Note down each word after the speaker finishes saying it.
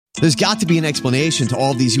There's got to be an explanation to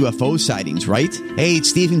all of these UFO sightings, right? Hey,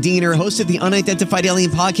 it's Stephen Diener, host of the Unidentified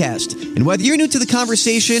Alien Podcast. And whether you're new to the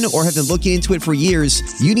conversation or have been looking into it for years,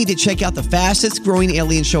 you need to check out the fastest growing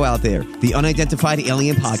alien show out there, the Unidentified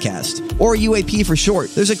Alien Podcast, or UAP for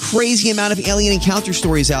short. There's a crazy amount of alien encounter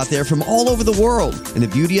stories out there from all over the world. And the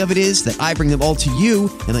beauty of it is that I bring them all to you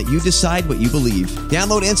and let you decide what you believe.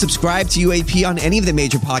 Download and subscribe to UAP on any of the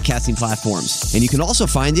major podcasting platforms. And you can also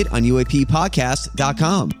find it on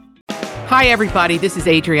UAPpodcast.com. Hi, everybody. This is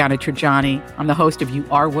Adriana Trajani. I'm the host of You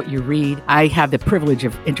Are What You Read. I have the privilege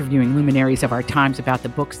of interviewing luminaries of our times about the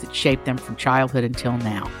books that shaped them from childhood until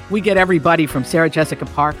now. We get everybody from Sarah Jessica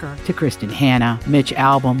Parker to Kristen Hanna, Mitch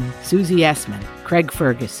Albom, Susie Essman, Craig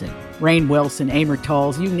Ferguson, Rainn Wilson, Amor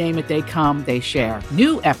Tolls, you name it, they come, they share.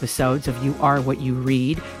 New episodes of You Are What You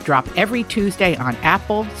Read drop every Tuesday on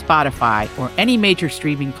Apple, Spotify, or any major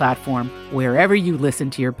streaming platform wherever you listen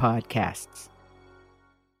to your podcasts.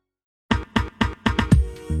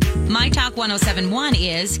 My Talk 1071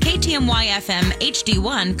 is KTMY FM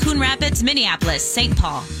HD1, Coon Rapids, Minneapolis, St.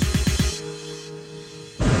 Paul.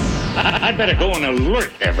 I'd better go and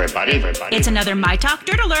alert everybody. It's another My Talk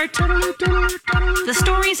Dirt Alert. The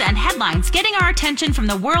stories and headlines getting our attention from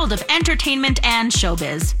the world of entertainment and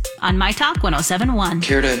showbiz on My Talk 1071.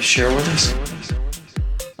 Care to share with us?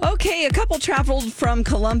 Okay, a couple traveled from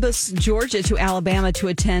Columbus, Georgia to Alabama to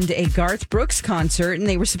attend a Garth Brooks concert, and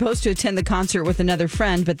they were supposed to attend the concert with another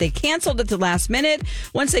friend, but they canceled at the last minute.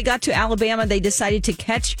 Once they got to Alabama, they decided to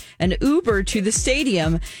catch an Uber to the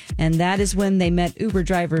stadium, and that is when they met Uber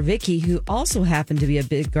driver Vicky, who also happened to be a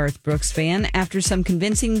big Garth Brooks fan. After some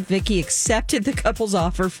convincing, Vicky accepted the couple's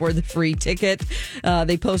offer for the free ticket.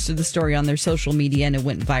 They posted the story on their social media, and it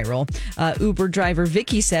went viral. Uber driver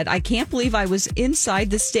Vicky said, "I can't believe I was inside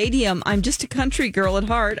the stadium. I'm just a country girl at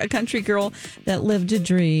heart, a country girl that lived a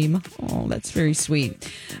dream." Oh, that's very sweet.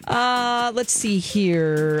 Let's see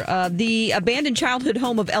here. The abandoned childhood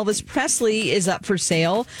home of Elvis Presley is up for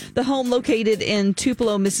sale. The home, located in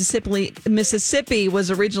Tupelo, Mississippi, was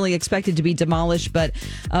originally expected to be demolished, but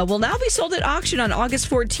will now be sold at auction on August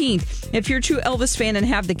 14th. If you're a true Elvis fan and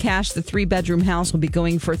have the cash, the 3-bedroom house will be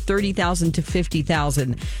going for $30,000 to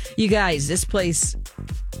 $50,000. You guys, this place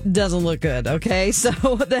doesn't look good, okay? So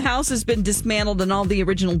the house has been dismantled and all the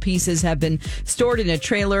original pieces have been stored in a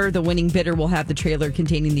trailer. The winning bidder will have the trailer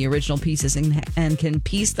containing the original pieces and can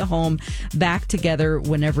piece the home back together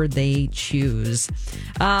whenever they choose.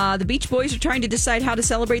 The Beach Boys are trying to decide how to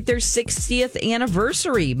celebrate their 60th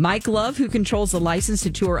anniversary. Mike Love, who controls the license to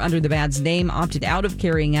tour under the band's name, opted out of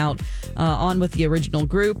carrying on with the original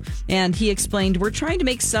group. And he explained, "We're trying to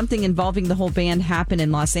make something involving the whole band happen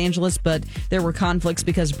in Los Angeles, but there were conflicts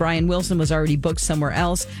because Brian Wilson was already booked somewhere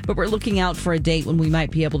else. But we're looking out for a date when we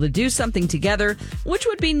might be able to do something together, which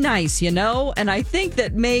would be nice, you know? And I think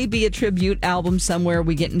that may be a tribute album somewhere.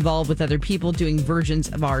 We get involved with other people doing versions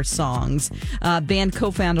of our songs." Band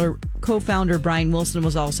co-founder Brian Wilson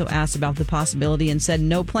was also asked about the possibility and said,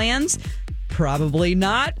 "No plans? Probably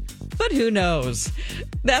not, but who knows?"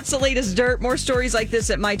 That's the latest dirt. More stories like this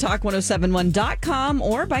at mytalk1071.com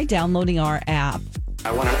or by downloading our app.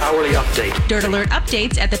 I want an hourly update. Dirt Alert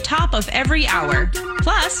updates at the top of every hour.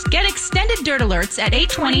 Plus, get extended Dirt Alerts at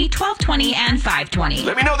 8:20, 12:20, and 5:20.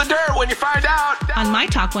 Let me know the dirt when you find out. On My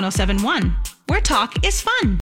Talk 1071, where talk is fun.